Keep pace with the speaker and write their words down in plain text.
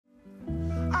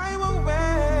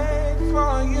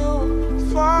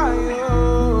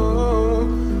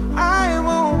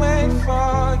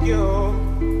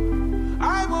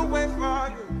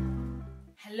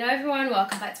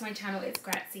welcome back to my channel. It's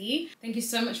Grazie. Thank you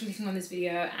so much for clicking on this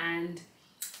video, and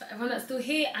for everyone that's still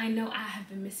here, I know I have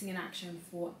been missing in action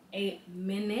for a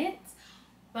minute,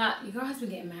 but your girl has been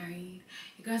getting married,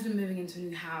 your girl has been moving into a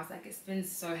new house. Like, it's been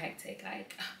so hectic,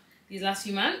 like these last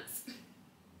few months,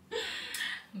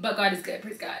 but God is good,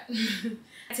 praise God.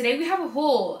 Today we have a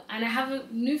haul and I have a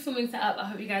new filming setup. I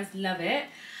hope you guys love it.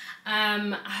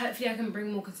 Hopefully I can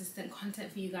bring more consistent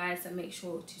content for you guys, so make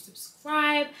sure to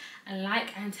subscribe and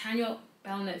like and turn your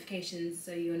bell notifications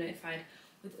so you're notified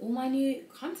with all my new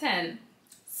content.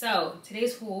 So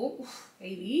today's haul,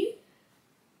 baby,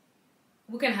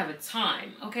 we're gonna have a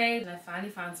time, okay? And I finally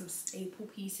found some staple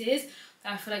pieces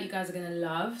that I feel like you guys are gonna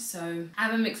love. So I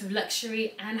have a mix of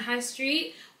luxury and high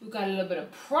street. We've got a little bit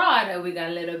of Prada, we got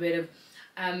a little bit of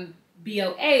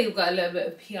BOA, we've got a little bit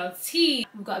of PLT,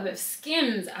 we've got a bit of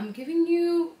Skims.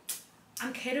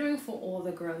 I'm catering for all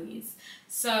the girlies.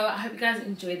 So I hope you guys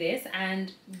enjoy this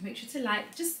and make sure to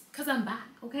like, just because I'm back,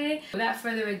 okay? Without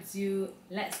further ado,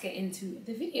 let's get into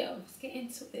the video. Let's get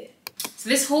into it. So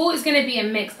this haul is gonna be a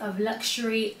mix of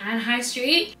luxury and high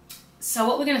street. So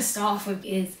what we're gonna start off with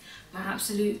is my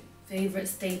absolute favorite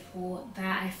staple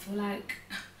that I feel like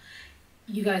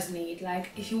you guys need. Like,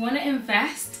 if you want to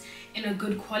invest in a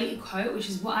good quality coat, which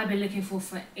is what I've been looking for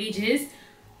ages,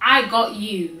 I got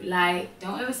you. Like,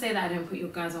 don't ever say that I don't put your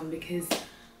guys on, because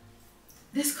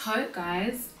this coat,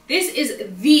 guys, this is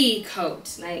the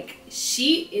coat. Like,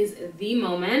 she is the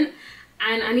moment,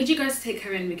 and I need you guys to take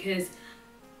her in because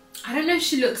I don't know if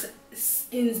she looks as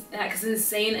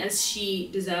insane as she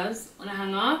deserves on a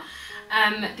hanger.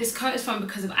 This coat is from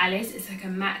Because of Alice. It's like a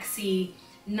maxi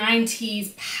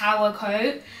 90s power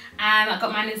coat. I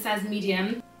got mine in size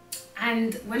medium,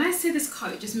 and when I say this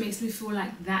coat, it just makes me feel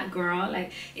like that girl.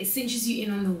 Like, it cinches you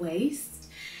in on the waist.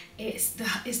 It's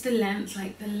the length,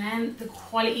 like the length, the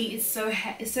quality. It's so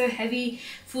heavy,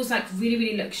 feels like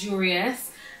really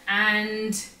luxurious,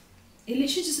 and it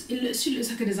literally looks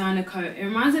like a designer coat. It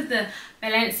reminds me of the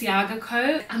Balenciaga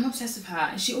coat. I'm obsessed with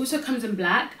her. She also comes in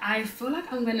black. I feel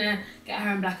like I'm gonna get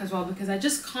her in black as well, because I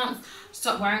just can't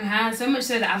stop wearing her. So much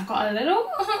so that I've got a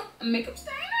little makeup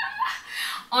stain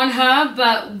on her,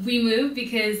 but we moved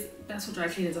because that's what dry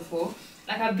cleaners are for.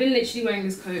 Like, I've been literally wearing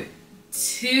this coat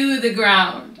to the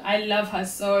ground. I love her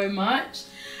so much.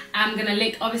 I'm gonna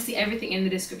link obviously everything in the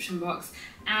description box,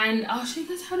 and I'll show you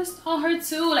guys how to style her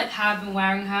too, like how I've been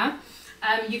wearing her.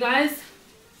 You guys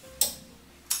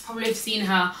probably have seen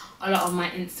her a lot on my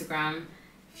Instagram.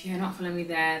 If you're not following me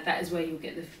there, that is where you'll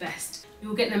get the best.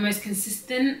 You'll get the most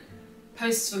consistent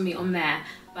posts from me on there.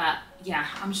 But yeah,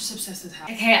 I'm just obsessed with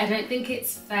her. Okay, I don't think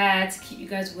it's fair to keep you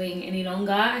guys waiting any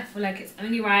longer. I feel like it's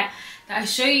only right that I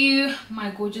show you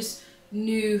my gorgeous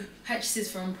new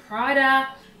purchases from Prada.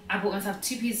 I bought myself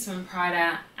 2 pieces from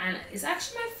Prada, and it's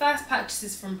actually my first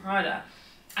purchases from Prada.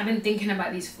 I've been thinking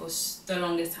about these for the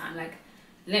longest time. Like,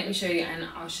 let me show you and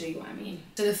I'll show you what I mean.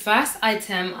 So the first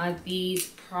item are these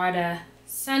Prada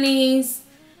Sunnies.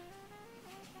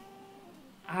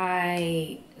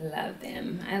 I love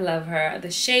them. I love her.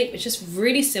 The shape is just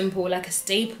really simple, like a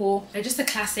staple. They're just a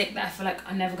classic that I feel like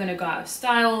are never gonna go out of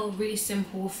style. Really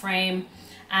simple frame,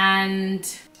 and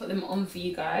put them on for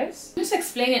you guys. Just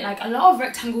explain it, like, a lot of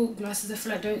rectangle glasses I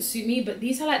feel like don't suit me, but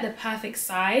these are like the perfect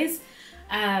size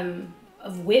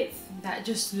of width that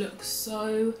just looks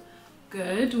so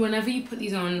good. Whenever you put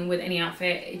these on with any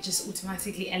outfit, it just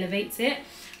automatically elevates it.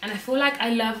 And I feel like I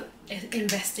love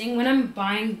investing when I'm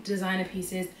buying designer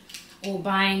pieces or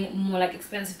buying more like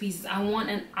expensive pieces. I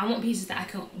want pieces that I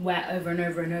can wear over and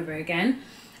over and over again,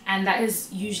 and that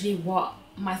is usually what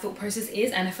my thought process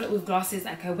is. And I feel like with glasses,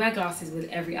 like, I wear glasses with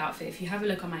every outfit. If you have a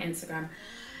look on my Instagram,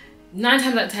 9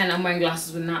 times out of 10 I'm wearing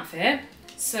glasses with an outfit.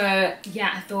 So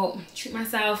yeah, I thought, treat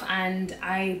myself, and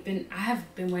I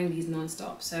have been wearing these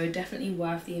non-stop, so definitely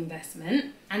worth the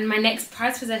investment. And my next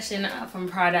prized possession from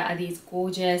Prada are these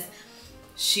gorgeous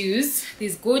shoes,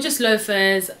 these gorgeous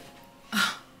loafers.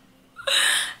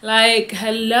 Like,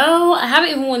 hello, I haven't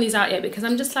even worn these out yet because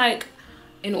I'm just like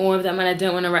in awe of them and I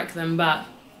don't want to wreck them, but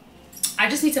I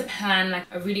just need to plan like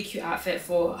a really cute outfit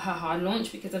for her hard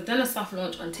launch, because I've done a soft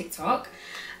launch on TikTok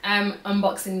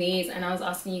unboxing these, and I was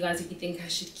asking you guys if you think I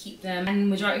should keep them, and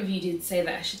majority of you did say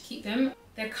that I should keep them.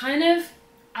 They're kind of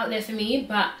out there for me,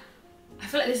 but I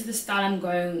feel like this is the style I'm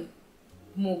going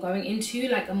into,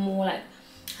 like a more like,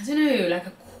 I don't know, like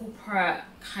a corporate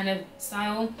kind of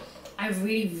style. I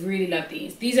really love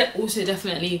these. These are also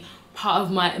definitely part of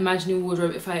my imaginary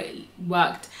wardrobe if I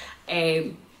worked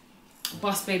a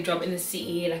boss babe job in the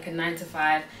city, like a 9 to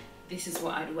 5. This is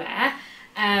what I'd wear.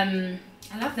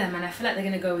 I love them, and I feel like they're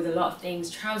gonna go with a lot of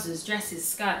things: trousers, dresses,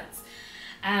 skirts.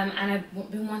 and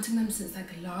I've been wanting them since like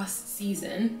last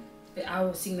season. But I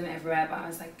was seeing them everywhere, but I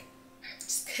was like,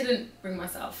 just couldn't bring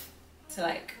myself to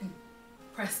like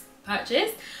press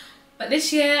purchase. But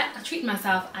this year I treated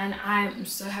myself and I'm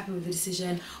so happy with the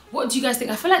decision. What do you guys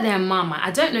think? I feel like they're Marmite.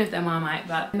 I don't know if they're Marmite,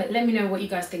 but let me know what you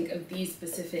guys think of these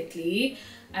specifically,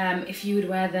 if you would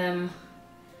wear them.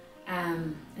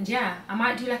 And yeah, I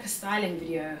might do like a styling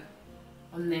video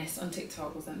on this on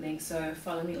TikTok or something, so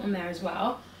follow me on there as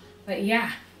well. But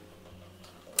yeah,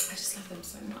 I just love them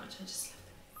so much. I just love them.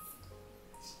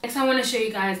 Next I want to show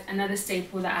you guys another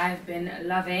staple that I've been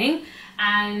loving,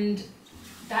 and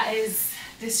that is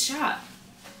this shirt.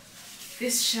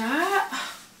 This shirt,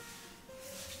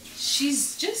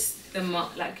 she's just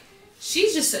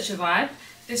she's just such a vibe.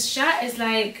 This shirt is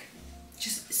like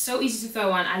just so easy to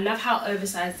throw on. I love how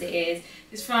oversized it is.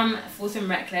 It's from Forth and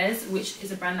Reckless, which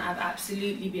is a brand that I've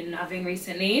absolutely been loving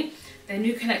recently. Their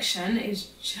new collection is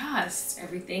just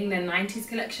everything. Their 90s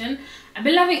collection. I've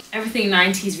been loving everything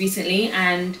 90s recently,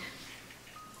 and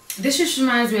this just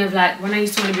reminds me of like when I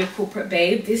used to want to be a corporate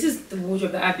babe. This is the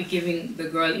wardrobe that I'd be giving the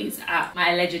girlies at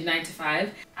my alleged 9 to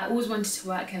 5. I always wanted to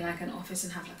work in like an office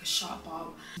and have like a sharp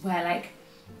bob, wear like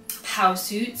power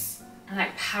suits and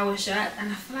like power shirt,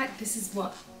 and I feel like this is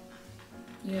what,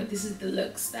 you know, this is the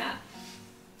looks that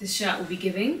this shirt will be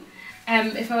giving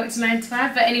if I worked 9 to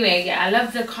 5. But anyway, yeah, I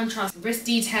love the contrast, wrist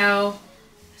detail.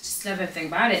 I just love everything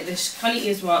about it. The quality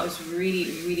as well is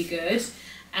really good.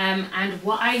 And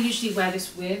what I usually wear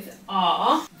this with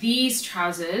are these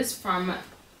trousers from, let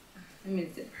me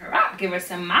zip her up, give her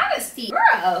some modesty.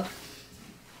 Girl,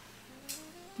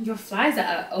 your flies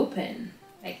are open.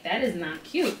 Like, that is not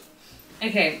cute.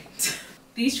 Okay,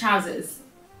 these trousers,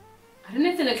 I don't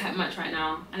know if they look like much right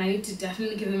now, and I need to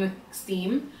definitely give them a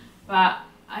steam, but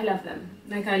I love them.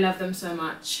 Like, I love them so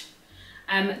much.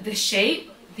 The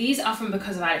shape, these are from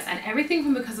Because of Alice, and everything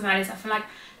from Because of Alice, I feel like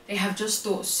they have just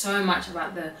thought so much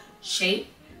about the shape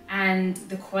and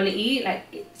the quality. Like,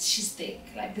 she's thick,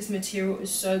 like this material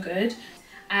is so good.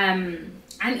 And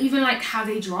even like how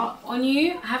they drop on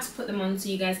you. I have to put them on so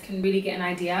you guys can really get an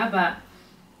idea, but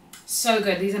so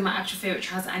good. These are my actual favorite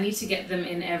trousers. I need to get them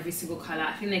in every single color.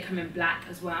 I think they come in black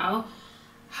as well.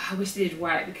 I wish they did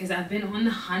white, because I've been on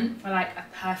the hunt for like a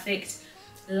perfect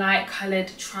light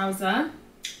colored trouser.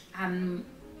 I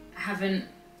haven't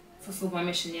fulfilled my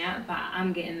mission yet, but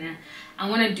I'm getting there.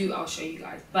 And when I do, I'll show you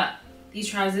guys. But these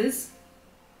trousers,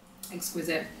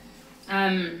 exquisite.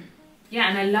 Yeah,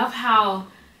 and I love how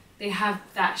they have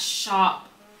that sharp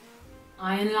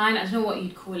iron line. I don't know what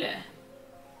you'd call it.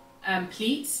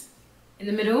 Pleats in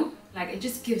the middle. Like, it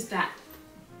just gives that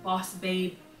boss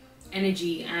babe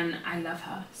energy, and I love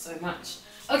her so much.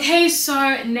 Okay,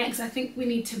 so next I think we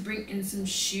need to bring in some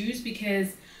shoes,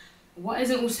 because what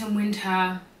is autumn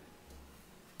winter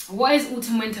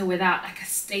without like a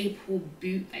staple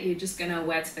boot that you're just gonna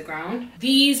wear to the ground?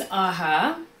 These are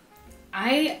her.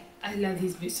 I love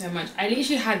these boots so much. I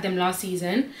literally had them last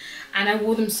season and I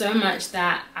wore them so much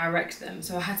that I wrecked them,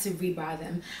 so I had to rebuy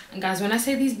them. And guys, when I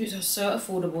say these boots are so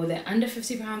affordable, they're under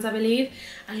 £50, I believe.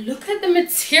 And look at the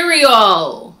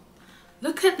material.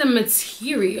 Look at the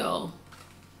material.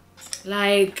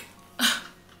 Like,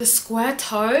 the square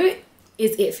toe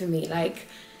is it for me. Like,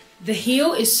 the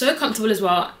heel is so comfortable as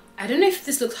well. I don't know if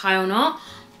this looks high or not,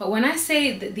 but when I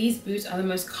say that these boots are the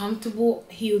most comfortable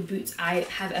heeled boots I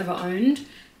have ever owned,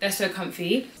 they're so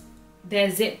comfy. They're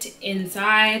zipped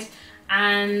inside,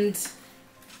 and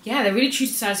yeah, they're really true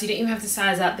to size, so you don't even have to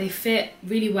size up. They fit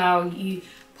really well. You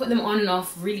put them on and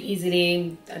off really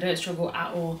easily. I don't struggle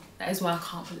at all. That is why I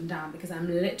can't put them down, because I'm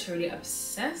literally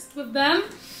obsessed with them.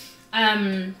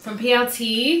 From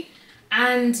PLT.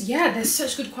 And yeah, they're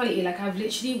such good quality. Like, I've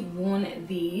literally worn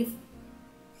these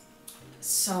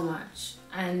so much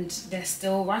and they're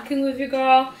still rocking with your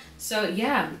girl. So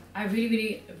yeah, I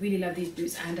really love these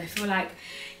boots, and I feel like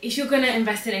if you're gonna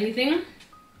invest in anything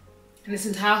in this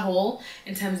entire haul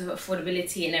in terms of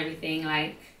affordability and everything,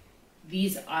 like,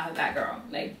 these are that girl.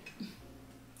 Like,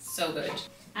 so good.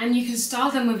 And you can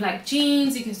style them with like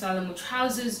jeans, you can style them with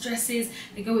trousers, dresses.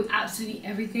 They go with absolutely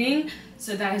everything.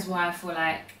 So that is why I feel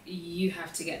like you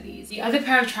have to get these. The other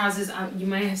pair of trousers you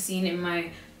might have seen in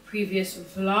my previous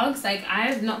vlogs. Like, I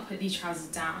have not put these trousers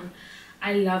down.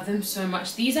 I love them so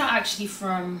much. These are actually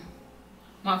from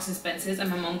Marks and Spencer's, and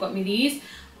my mom got me these.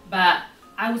 But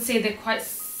I would say they're quite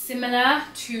similar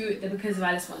to the Because of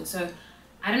Alice ones. So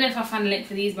I don't know if I'll find a link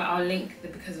for these, but I'll link the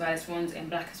Because of Alice ones in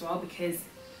black as well, because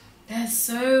they're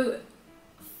so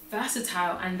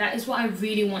versatile, and that is what I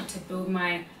really want to build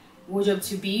my wardrobe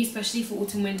to be, especially for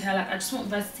autumn winter. Like, I just want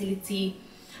versatility.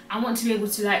 I want to be able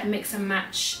to like mix and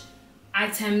match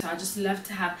items. I just love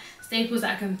to have staples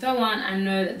that I can throw on and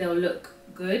know that they'll look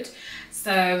good.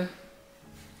 So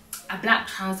a black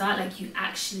trouser, like you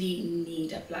actually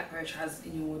need a black pair of trousers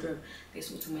in your wardrobe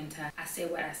this autumn winter. I say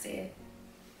what I say.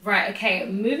 Right, okay,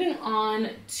 moving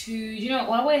on to, you know,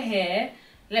 while we're here,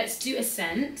 let's do a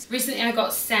scent. Recently I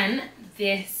got sent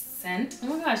this scent. Oh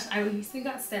my gosh, I recently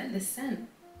got sent this scent.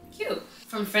 Cute.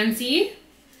 From Fenty.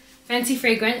 Fenty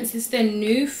fragrance. It's their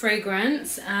new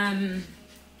fragrance. And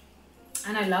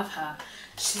I love her.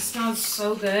 She smells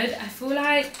so good. I feel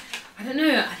like, I don't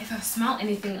know if I've smelled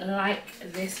anything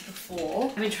like this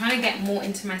before. I've been trying to get more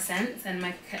into my scents, and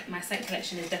my scent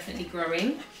collection is definitely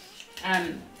growing.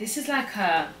 This is like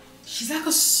she's like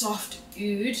a soft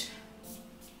oud.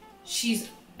 She's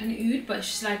an oud, but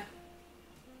she's like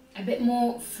a bit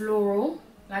more floral,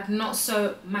 like not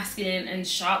so masculine and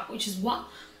sharp, which is what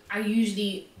I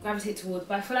usually gravitate towards.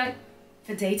 But I feel like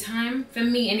for daytime, for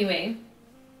me anyway,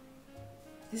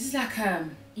 this is like a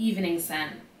evening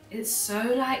scent. It's so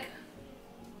like,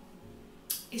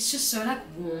 it's just so like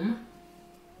warm.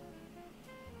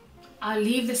 I'll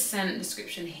leave the scent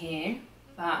description here,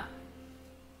 but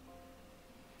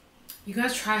you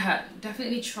guys try her.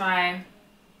 Definitely try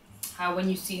her when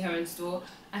you see her in store.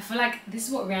 I feel like this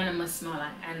is what Rihanna must smell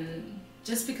like, and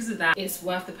just because of that, it's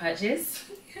worth the purchase.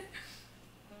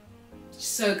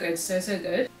 So good, so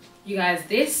good. You guys,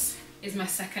 this is my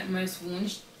second most worn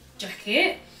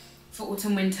jacket for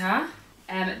autumn winter.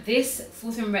 This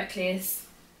Fourth and Reckless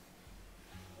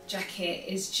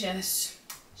jacket is just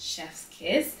chef's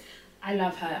kiss. I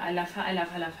love her, I love her, I love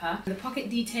her, I love her. The pocket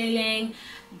detailing,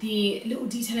 the little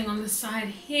detailing on the side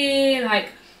here, like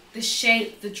the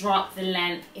shape, the drop, the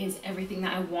length is everything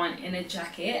that I want in a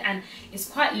jacket. And it's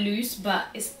quite loose, but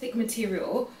it's thick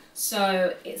material,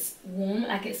 so it's warm,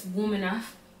 like it's warm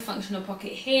enough. Functional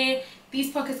pocket here.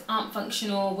 These pockets aren't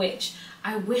functional, which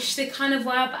I wish they kind of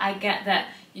were, but I get that,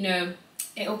 you know,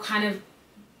 it'll kind of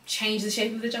change the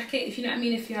shape of the jacket, if you know what I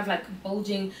mean, if you have like a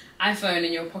bulging iPhone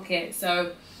in your pocket.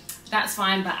 So that's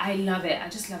fine, but I love it. I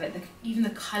just love it. Even the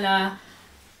color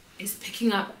is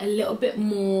picking up a little bit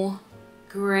more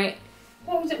grey.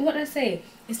 What was it? What did I say?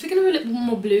 It's picking up a little bit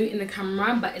more blue in the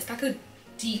camera, but it's like a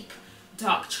deep,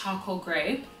 dark charcoal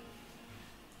grey,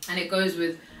 and it goes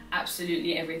with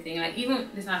absolutely everything. Like even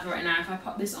this outfit right now, if I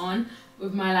pop this on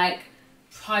with my like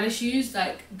Prada shoes,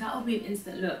 like that'll be an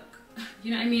instant look.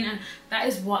 You know what I mean? And that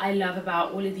is what I love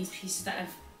about all of these pieces that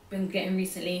I've been getting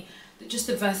recently. Just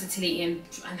the versatility and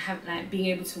have like being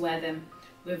able to wear them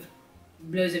with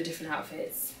loads of different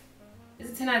outfits.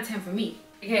 It's a 10 out of 10 for me.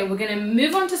 Okay, we're gonna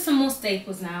move on to some more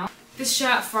staples now. This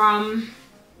shirt from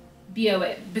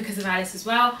BO because of Alice as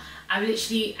well. I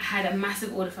literally had a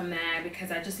massive order from there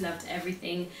because I just loved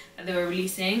everything that they were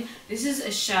releasing. This is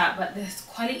a shirt, but this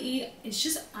quality is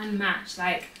just unmatched.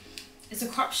 Like, it's a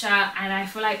crop shirt, and I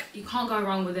feel like you can't go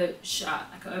wrong with a shirt,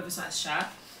 like an oversized shirt.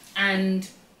 And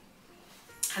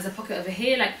has a pocket over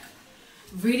here, like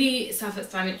really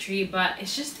self-explanatory, but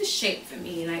it's just the shape for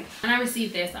me. Like when I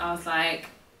received this, I was like,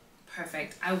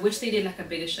 perfect. I wish they did like a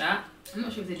bigger shirt. I'm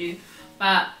not sure if they do,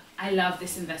 but I love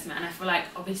this investment, and I feel like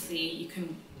obviously you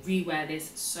can rewear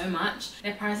this so much.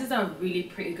 Their prices are really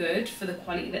pretty good for the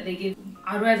quality that they give.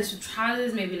 I'd wear this with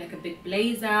trousers, maybe like a big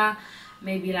blazer,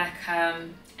 maybe like a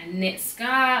knit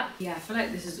skirt. Yeah, I feel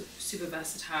like this is super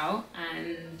versatile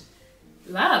and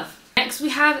love. Next we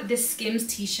have this Skims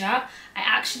t-shirt. I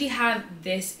actually have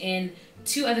this in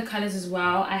two other colors as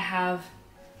well. I have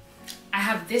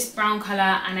this brown color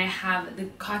and I have the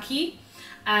khaki.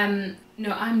 No,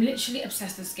 I'm literally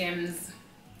obsessed with Skims.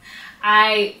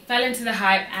 I fell into the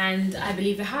hype, and I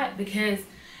believe the hype because,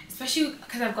 especially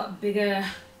because I've got bigger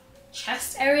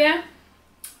chest area,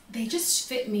 they just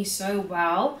fit me so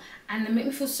well and they make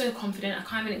me feel so confident. I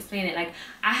can't even explain it. Like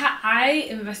I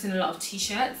invest in a lot of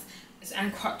t-shirts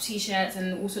and crop t-shirts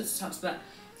and all sorts of tops, but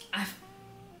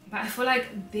I feel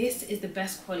like this is the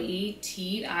best quality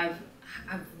tee I've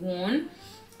worn,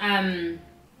 and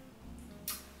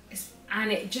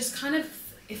it just kind of,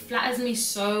 it flatters me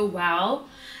so well.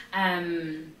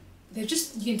 They've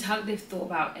just, you can tell they've thought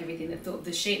about everything. They've thought of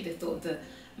the shape, they've thought of the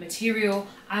material.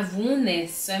 I've worn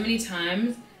this so many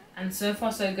times and so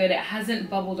far so good. It hasn't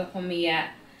bubbled up on me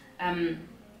yet.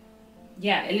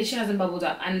 Yeah, it literally hasn't bubbled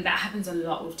up, and that happens a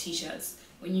lot with t-shirts.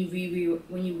 When you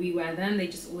rewear them, they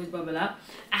just always bubble up.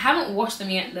 I haven't washed them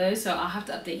yet though, so I'll have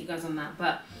to update you guys on that.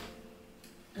 But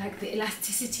like the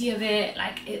elasticity of it,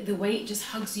 like the way it just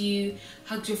hugs you,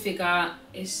 hugs your figure,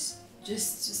 is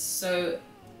just so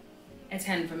a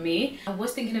 10 for me. I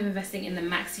was thinking of investing in the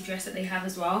maxi dress that they have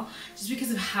as well, just because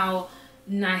of how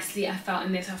nicely I felt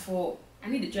in this. I thought I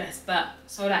need a dress, but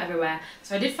sold out everywhere.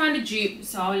 So I did find a dupe,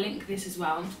 so I'll link this as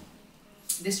well.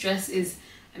 This dress is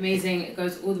amazing. It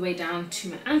goes all the way down to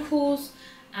my ankles,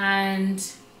 and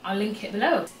I'll link it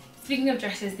below. Speaking of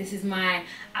dresses, this is my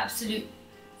absolute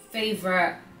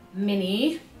favorite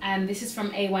mini, and this is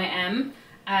from AYM.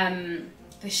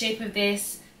 The shape of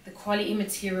this, the quality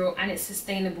material, and it's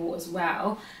sustainable as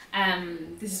well.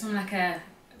 This is from like a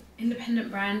independent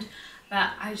brand,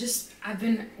 but I've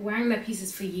been wearing their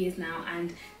pieces for years now,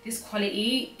 and this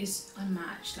quality is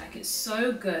unmatched. Like, it's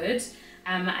so good.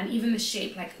 And even the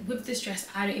shape, like with this dress,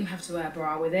 I don't even have to wear a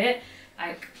bra with it.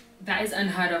 Like, that is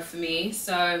unheard of for me.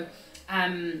 So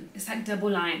it's like double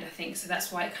lined, I think, so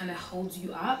that's why it kind of holds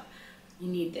you up. You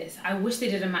need this. I wish they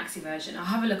did a maxi version. I'll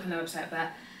have a look on the website, but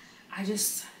I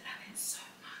just love it so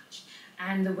much.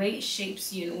 And the way it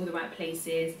shapes you in all the right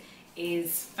places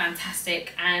is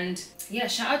fantastic. And yeah,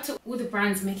 shout out to all the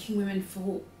brands making women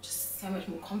feel just so much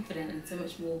more confident and so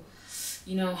much more,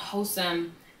 you know,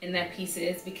 wholesome in their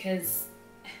pieces, because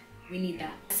we need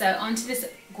that. So onto this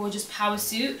gorgeous power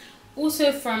suit,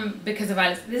 also from Because of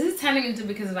Alice. This is turning into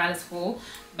Because of Alice haul,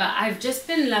 but I've just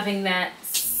been loving their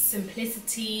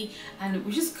simplicity, and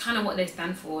which is kind of what they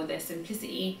stand for, their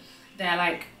simplicity, their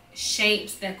like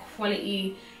shapes, their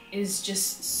quality is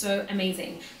just so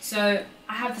amazing. So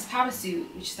I have this power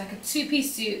suit, which is like a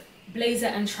two-piece suit, blazer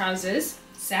and trousers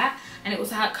set, and it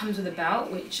also comes with a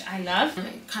belt, which I love.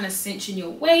 It kind of cinching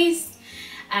your waist.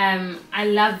 I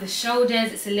love the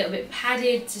shoulders. It's a little bit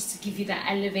padded just to give you that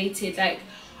elevated like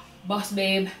boss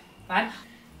babe vibe.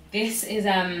 This is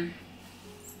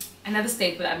another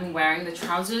staple that I've been wearing. The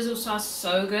trousers also are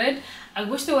so good. I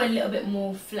wish they were a little bit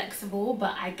more flexible,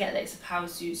 but I get that it's a power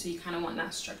suit, so you kind of want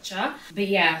that structure. But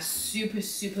yeah, super,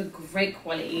 super great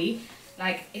quality.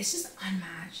 Like, it's just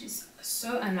unmatched. It's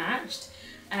so unmatched.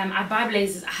 I buy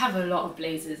blazers. I have a lot of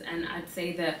blazers, and I'd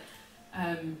say that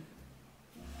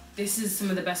this is some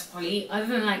of the best quality. Other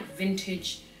than like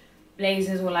vintage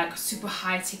blazers or like super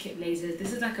high ticket blazers,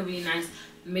 this is like a really nice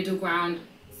middle ground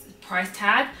price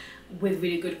tag with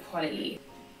really good quality.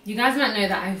 You guys might know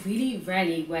that I really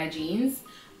rarely wear jeans,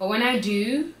 but when I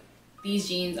do, these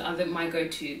jeans are my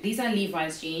go-to. These are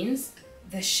Levi's jeans.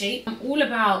 The shape, I'm all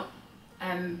about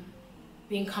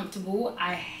being comfortable.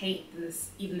 I hate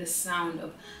this, even the sound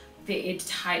of fitted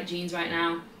tight jeans right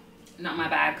now. Not my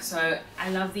bag. So I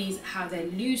love these, how they're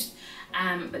loose,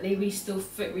 but they really still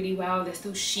fit really well. They're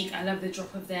still chic. I love the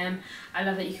drop of them. I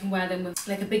love that you can wear them with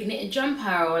like a big knitted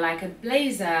jumper or like a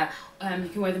blazer. You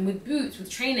can wear them with boots,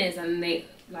 with trainers, and they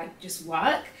like just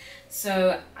work.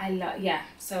 So I love, yeah,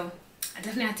 so I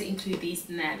definitely had to include these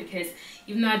in there, because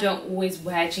even though I don't always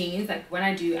wear jeans, like when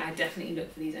I do, I definitely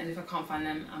look for these, and if I can't find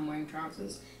them, I'm wearing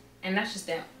trousers. And that's just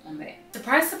there on there.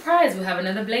 Surprise, surprise, we have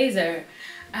another blazer.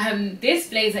 This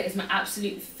blazer is my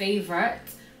absolute favorite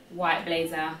white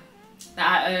blazer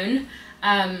that I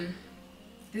own.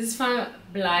 This is from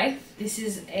Blythe. This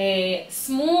is a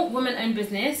small woman-owned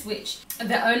business, which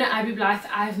the owner, Abby Blythe,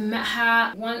 I've met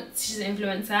her once. She's an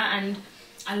influencer, and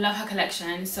I love her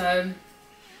collection, so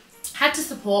had to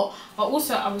support. But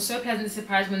also, I was so pleasantly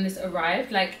surprised when this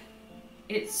arrived. Like,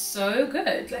 it's so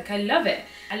good. Like, I love it.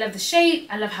 I love the shape.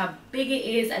 I love how big it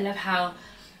is. I love how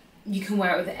you can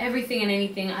wear it with everything and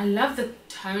anything. I love the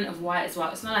tone of white as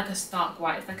well. It's not like a stark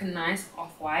white. It's like a nice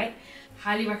off-white.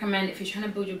 Highly recommend if you're trying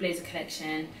to build your blazer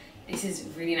collection. This is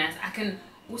really nice. I can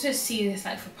also see this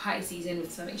like for party season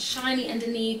with something shiny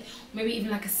underneath, maybe even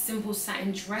like a simple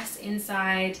satin dress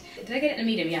inside. Did I get it in a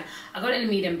medium? Yeah, I got it in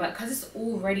a medium, but because it's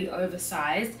already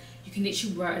oversized, you can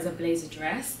literally wear it as a blazer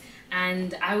dress.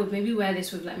 And I would maybe wear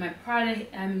this with like my Prada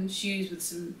shoes with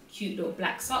some cute little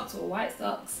black socks or white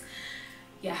socks.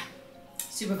 Yeah,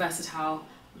 super versatile,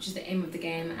 which is the aim of the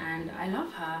game, and I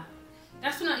love her.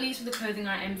 Last but not least, with the clothing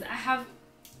items, I have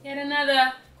yet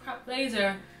another crop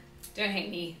blazer. Don't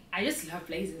hate me, I just love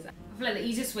blazers. I feel like the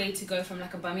easiest way to go from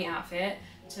like a bummy outfit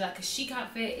to like a chic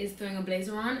outfit is throwing a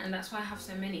blazer on, and that's why I have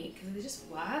so many, because they just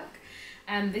work.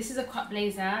 This is a crop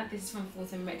blazer. This is from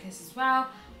Fourth and Reckless as well.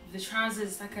 The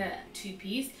trousers, like a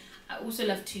two-piece. I also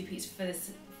love two-piece for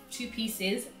this, two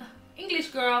pieces. English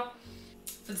girl.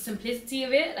 For the simplicity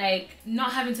of it, like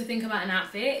not having to think about an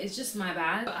outfit is just my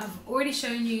bag. I've already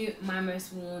shown you my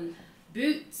most worn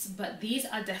boots, but these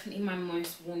are definitely my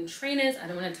most worn trainers. I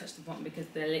don't want to touch the bottom because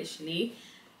they're literally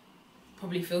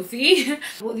probably filthy. I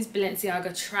bought these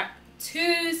Balenciaga Tracks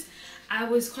 2s. I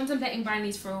was contemplating buying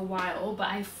these for a while, but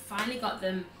I finally got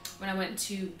them when I went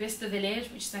to Bicester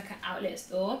Village, which is like an outlet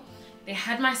store. They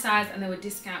had my size and they were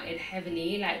discounted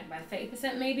heavily, like by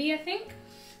 30% maybe, I think.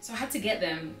 So I had to get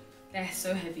them. They're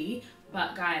so heavy,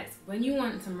 But guys, when you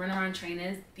want some runaround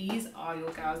trainers, these are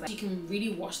your girls. Like, you can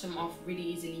really wash them off really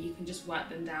easily. You can just wipe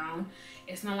them down.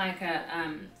 It's not like a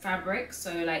fabric,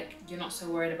 so like you're not so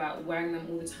worried about wearing them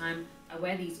all the time. I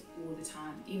wear these all the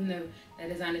time, even though they're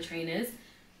designer trainers,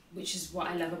 which is what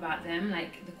I love about them.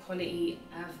 Like, the quality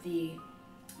of the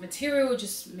material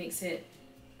just makes it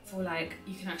feel like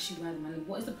you can actually wear them. And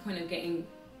what is the point of getting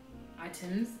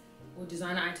items or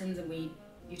designer items when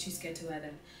you're too scared to wear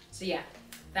them? So yeah,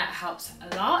 that helps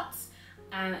a lot.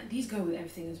 And these go with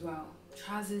everything as well.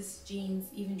 Trousers, jeans,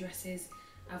 even dresses.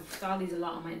 I've styled these a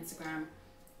lot on my Instagram.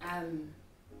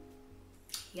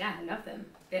 Yeah, I love them.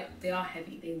 They are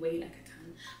heavy, they weigh like a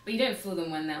ton, but you don't feel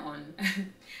them when they're on.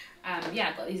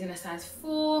 Yeah, I got these in a size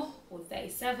 4 or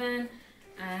 37,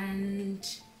 and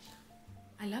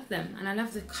I love them. And I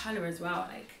love the color as well.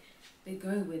 Like, they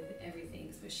go with everything,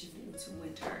 especially for autumn,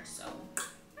 winter. So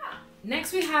yeah.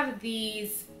 Next we have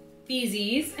these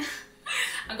Feezies.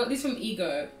 I got these from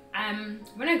Ego.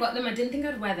 When I got them, I didn't think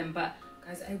I'd wear them, but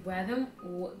guys, I wear them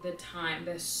all the time.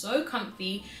 They're so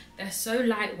comfy, they're so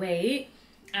lightweight.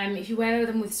 If you wear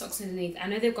them with socks underneath, I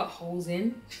know they've got holes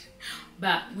in,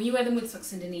 but when you wear them with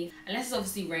socks underneath, unless it's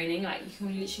obviously raining, like, you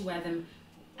can literally wear them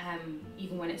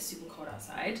even when it's super cold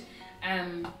outside.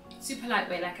 Super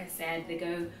lightweight, like I said. They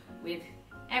go with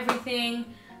everything.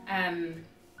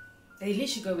 They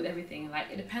literally go with everything. Like,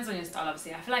 it depends on your style,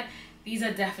 obviously. I feel like these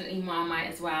are definitely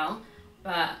Marmite as well,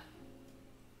 but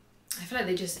I feel like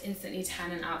they just instantly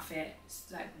turn an outfit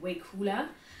like way cooler.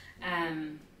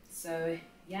 So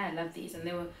yeah, I love these, and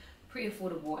they were pretty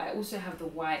affordable. I also have the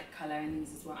white color in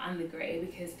these as well, and the gray,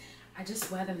 because I just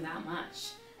wear them that much.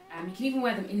 You can even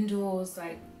wear them indoors,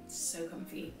 like, so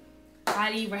comfy.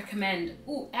 Highly recommend.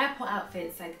 Oh, airport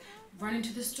outfits, like running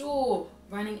to the store,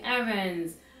 running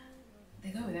errands. They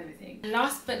go with everything.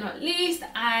 Last but not least,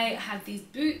 I have these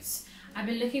boots. I've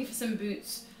been looking for some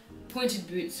boots, pointed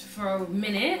boots, for a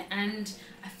minute, and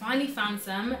I finally found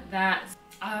some that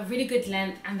are really good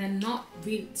length, and they're not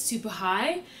really super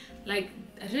high. Like,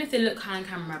 I don't know if they look high on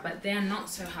camera, but they're not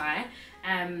so high,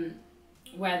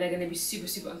 where they're gonna be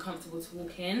super uncomfortable to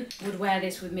walk in. Would wear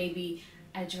this with maybe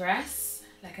a dress,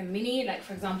 like a mini, like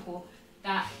for example,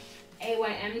 that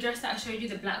AYM dress that I showed you,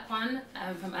 the black one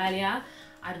from earlier.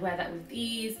 I'd wear that with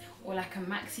these, or like a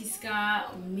maxi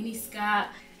skirt or mini skirt.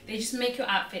 They just make your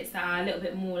outfits that are a little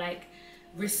bit more like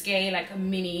risque, like a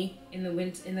mini in the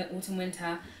winter, in the autumn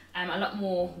winter, a lot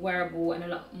more wearable and a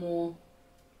lot more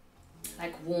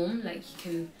like warm. Like, you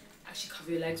can actually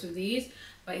cover your legs with these.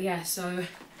 But yeah, so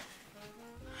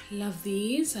I love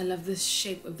these. I love the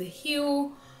shape of the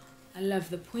heel. I love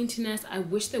the pointiness. I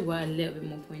wish they were a little bit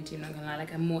more pointy, I'm not gonna lie,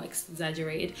 like, I'm more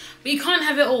exaggerated, but you can't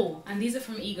have it all. And these are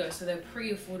from Ego, so they're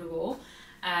pretty affordable.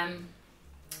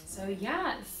 So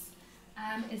yes,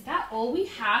 is that all we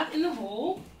have in the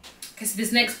haul? Because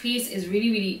this next piece is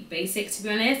really basic, to be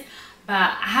honest, but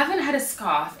I haven't had a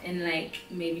scarf in like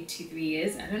maybe 2-3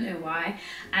 years. I don't know why,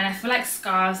 and I feel like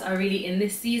scarves are really in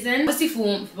this season, mostly for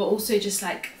warmth, but also just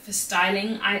like for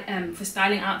styling. For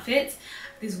styling outfits,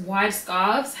 these wide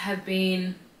scarves have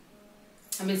been,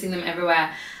 I've been seeing them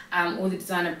everywhere. All the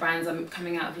designer brands are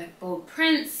coming out of like bold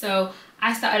prints, so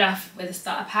I started off with a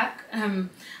starter pack.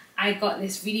 I got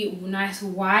this really nice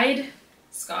wide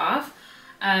scarf.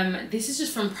 This is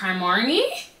just from Primorny.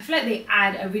 I feel like they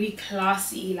add a really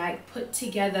classy, like, put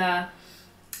together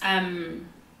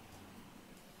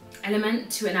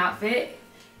element to an outfit.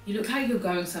 You look like you're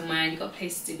going somewhere and you've got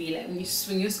places to be. Like, when you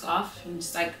swing your scarf and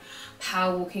just like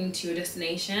power walking to your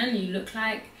destination, you look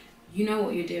like you know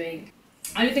what you're doing.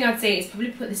 Only thing I'd say is probably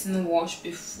put this in the wash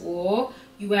before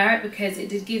you wear it, because it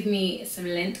did give me some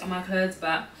lint on my clothes,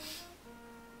 but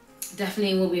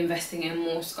definitely will be investing in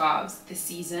more scarves this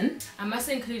season. I must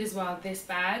include as well this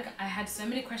bag. I had so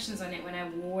many questions on it when I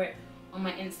wore it on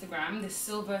my Instagram. This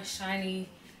silver shiny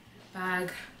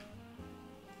bag.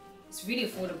 It's really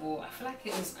affordable. I feel like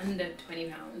it was under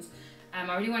 £20.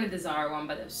 I really wanted the Zara one,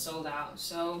 but it was sold out.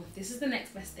 So this is the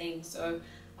next best thing. So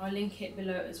I'll link it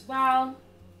below as well.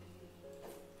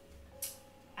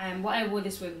 And what I wore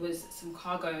this with was some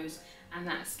cargos and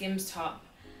that Skims top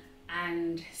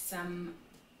and some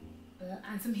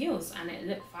heels, and it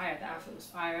looked fire. The outfit was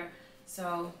fire.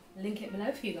 So link it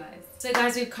below for you guys. So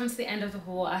guys, we've come to the end of the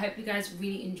haul. I hope you guys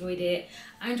really enjoyed it.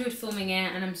 I enjoyed filming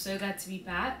it, and I'm so glad to be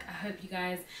back. I hope you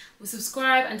guys will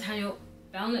subscribe and turn your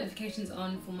bell notifications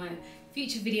on for my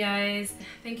future videos.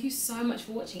 Thank you so much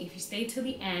for watching. If you stayed till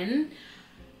the end,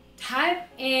 type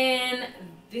in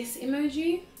this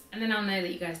emoji, and then I'll know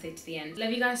that you guys stayed to the end.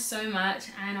 Love you guys so much,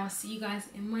 and I'll see you guys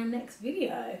in my next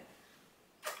video.